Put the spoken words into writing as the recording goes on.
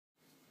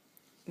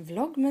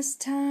Vlogmas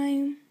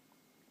time!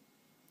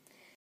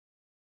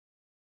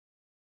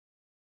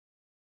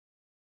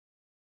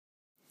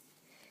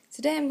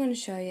 Today I'm going to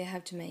show you how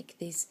to make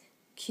these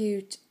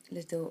cute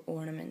little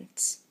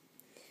ornaments.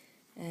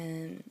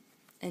 And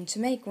to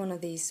make one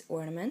of these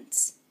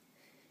ornaments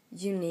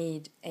you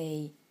need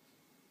a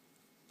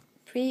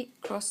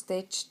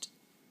pre-cross-stitched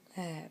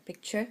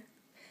picture.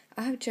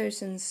 I have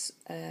chosen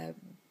a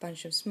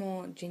bunch of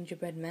small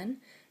gingerbread men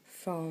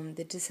from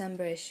the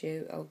December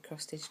issue of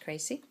Cross Stitch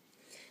Crazy,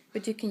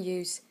 but you can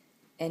use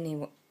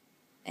anyone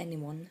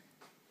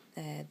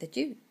that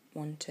you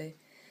want to.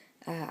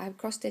 I've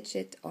cross-stitched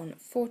it on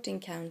 14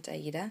 count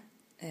aida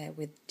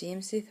with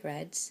DMC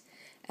threads,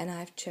 and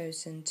I've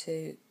chosen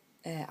to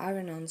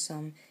iron on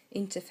some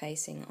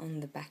interfacing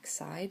on the back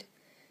side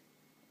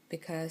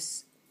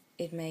because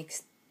it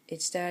makes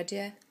it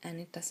sturdier and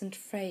it doesn't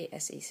fray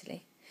as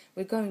easily.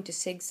 We're going to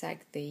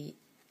zigzag the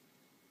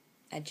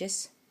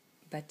edges,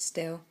 but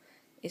still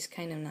it's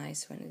kind of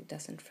nice when it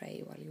doesn't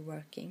fray while you're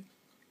working.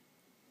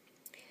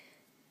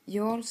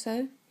 You're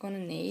also gonna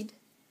need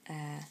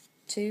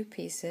 2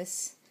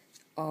 pieces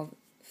of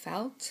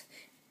felt.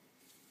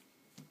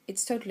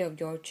 It's totally of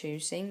your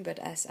choosing, but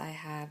as I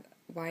have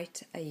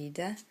white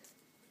aida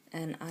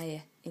and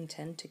I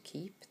intend to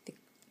keep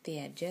the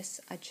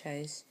edges, I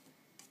chose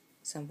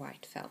some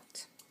white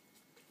felt.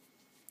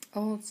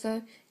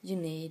 Also, you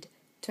need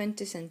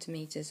 20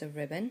 centimeters of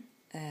ribbon.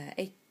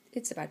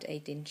 It's about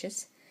 8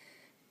 inches.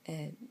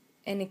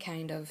 Any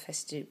kind of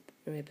festive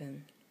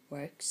ribbon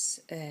works.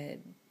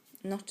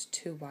 Not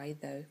too wide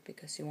though,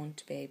 because you want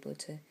to be able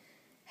to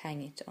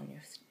hang it on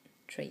your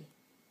tree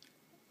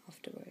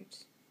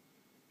afterwards.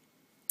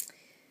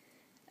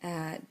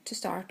 To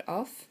start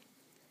off,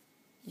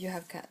 you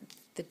have cut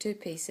the 2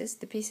 pieces.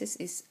 The pieces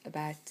is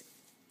about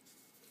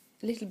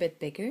a little bit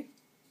bigger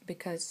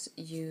because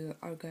you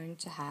are going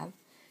to have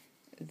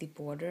the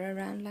border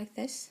around like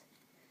this.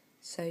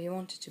 So you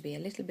want it to be a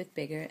little bit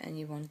bigger, and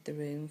you want the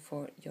room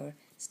for your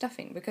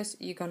stuffing because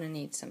you're gonna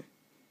need some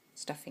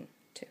stuffing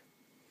too.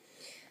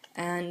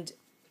 And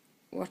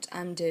what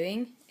I'm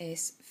doing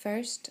is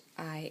first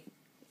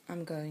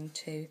I'm going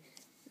to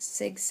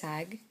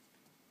zigzag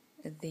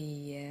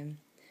the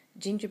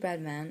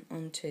gingerbread man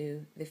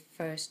onto the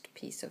first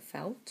piece of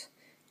felt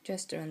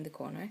just around the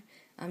corner.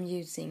 I'm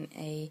using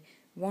a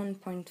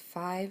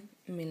 1.5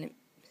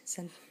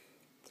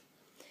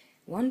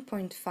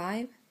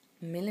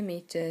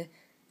 millimeter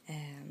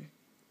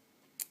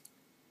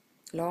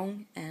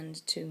long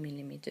and 2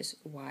 millimeters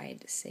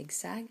wide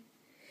zigzag.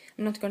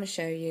 I'm not going to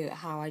show you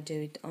how I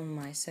do it on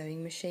my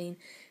sewing machine,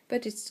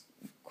 but it's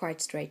quite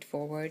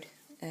straightforward.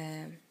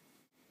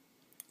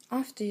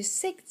 After you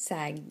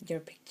zigzag your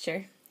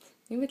picture,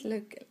 it would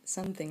look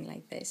something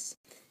like this.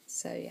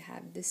 So you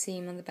have the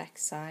seam on the back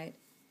side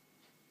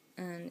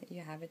and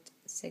you have it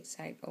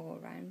zigzag all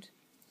around.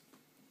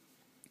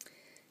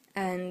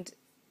 And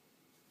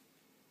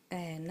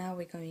now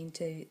we're going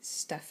to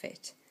stuff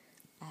it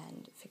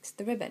and fix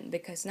the ribbon,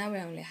 because now we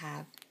only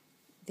have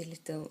the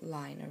little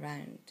line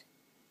around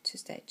to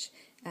stitch.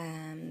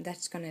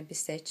 That's going to be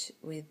stitched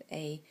with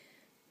a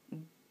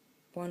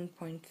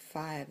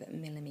 1.5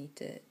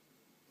 millimeter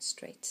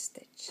straight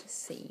stitch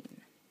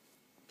seam.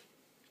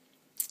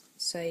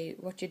 So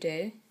what you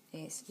do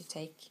is you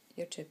take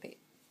your 2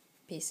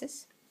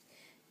 pieces,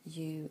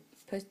 you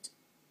put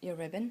your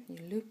ribbon, you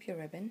loop your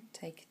ribbon,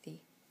 take the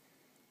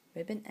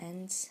ribbon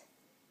ends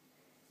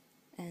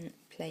and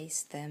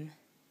place them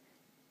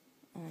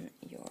on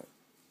your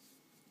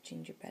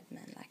gingerbread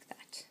man like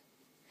that.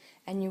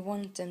 And you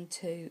want them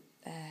to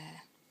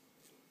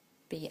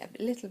be a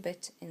little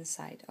bit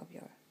inside of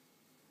your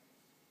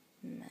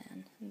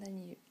man, and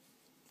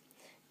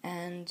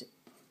then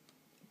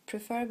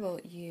preferable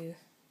you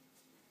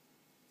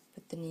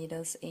put the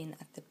needles in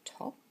at the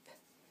top,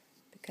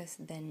 because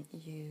then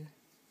you're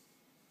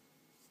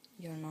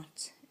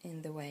not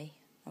in the way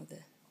of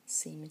the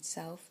seam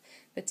itself,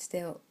 but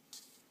still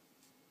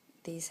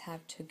these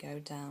have to go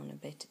down a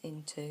bit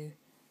into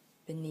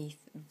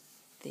beneath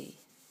the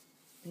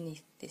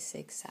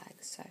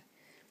zigzag, so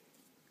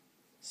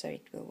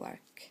it will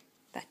work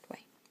that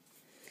way.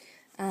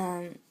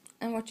 And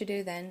what you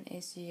do then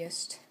is you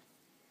just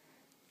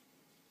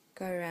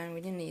go around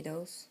with your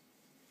needles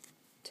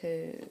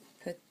to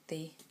put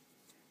the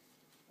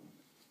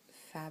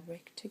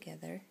fabric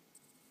together,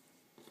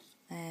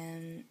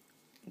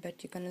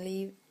 but you're gonna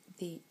leave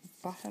the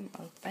bottom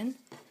open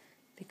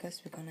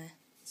because we're gonna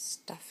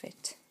stuff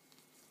it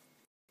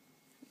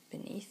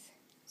beneath.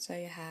 So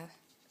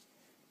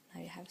now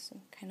you have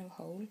some kind of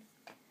hole.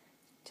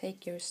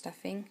 Take your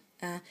stuffing.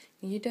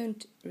 You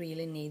don't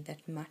really need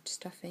that much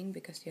stuffing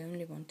because you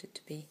only want it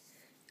to be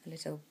a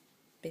little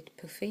bit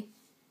puffy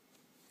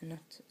and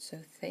not so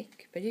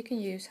thick, but you can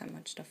use how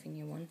much stuffing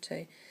you want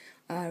to.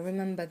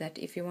 Remember that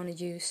if you want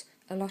to use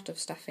a lot of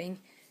stuffing,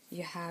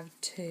 you have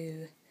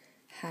to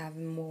have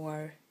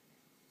more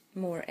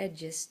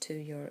edges to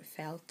your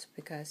felt,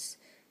 because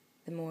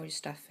the more you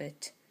stuff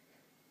it,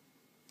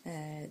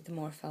 the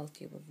more felt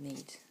you will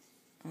need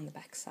on the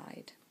back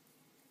side.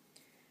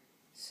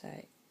 So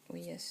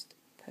we just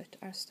put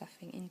our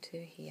stuffing into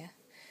here,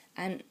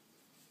 and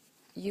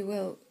you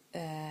will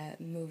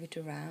move it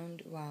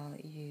around while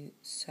you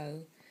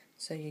sew,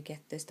 so you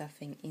get the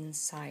stuffing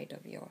inside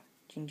of your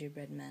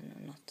gingerbread man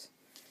and not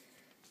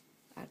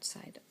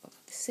outside of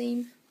the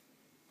seam.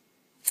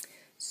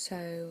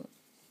 So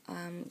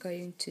I'm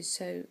going to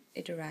sew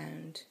it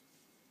around,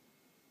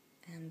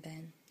 and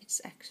then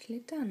it's actually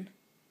done.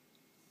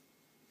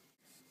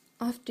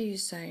 After you've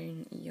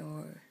sewn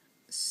your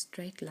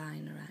straight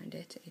line around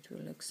it, it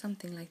will look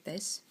something like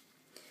this.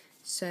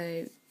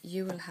 So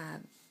you will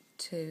have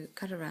to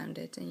cut around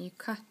it, and you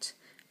cut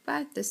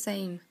about the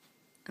same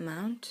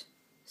amount,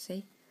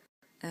 see,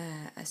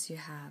 as you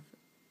have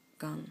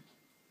gone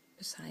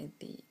beside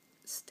the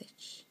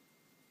stitch,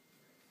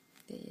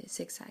 the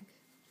zigzag.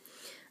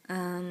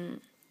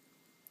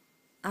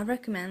 I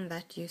recommend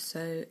that you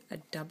sew a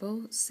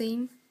double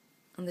seam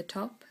on the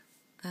top.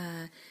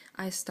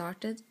 I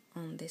started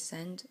on this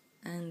end,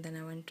 and then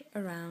I went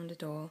around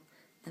it all,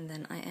 and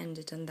then I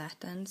ended on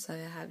that end, so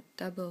I have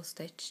double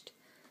stitched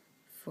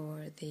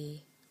for the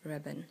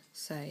ribbon,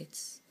 so it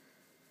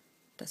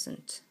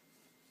doesn't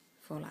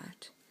fall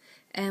out.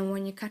 And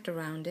when you cut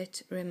around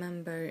it,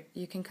 remember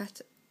you can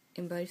cut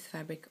in both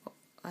fabric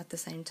at the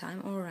same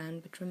time or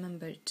around, but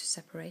remember to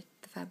separate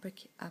the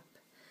fabric up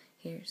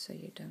here so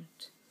you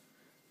don't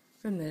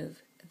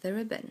remove the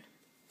ribbon.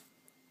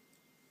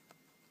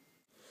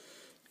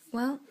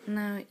 Well,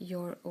 now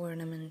your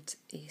ornament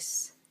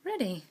is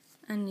ready,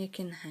 and you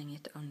can hang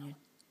it on your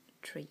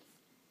tree.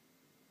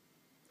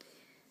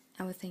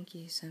 I will thank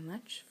you so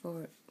much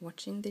for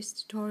watching this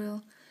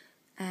tutorial,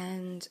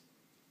 and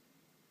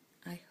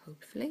I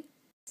hopefully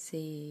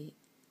see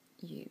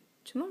you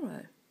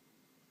tomorrow.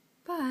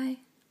 Bye!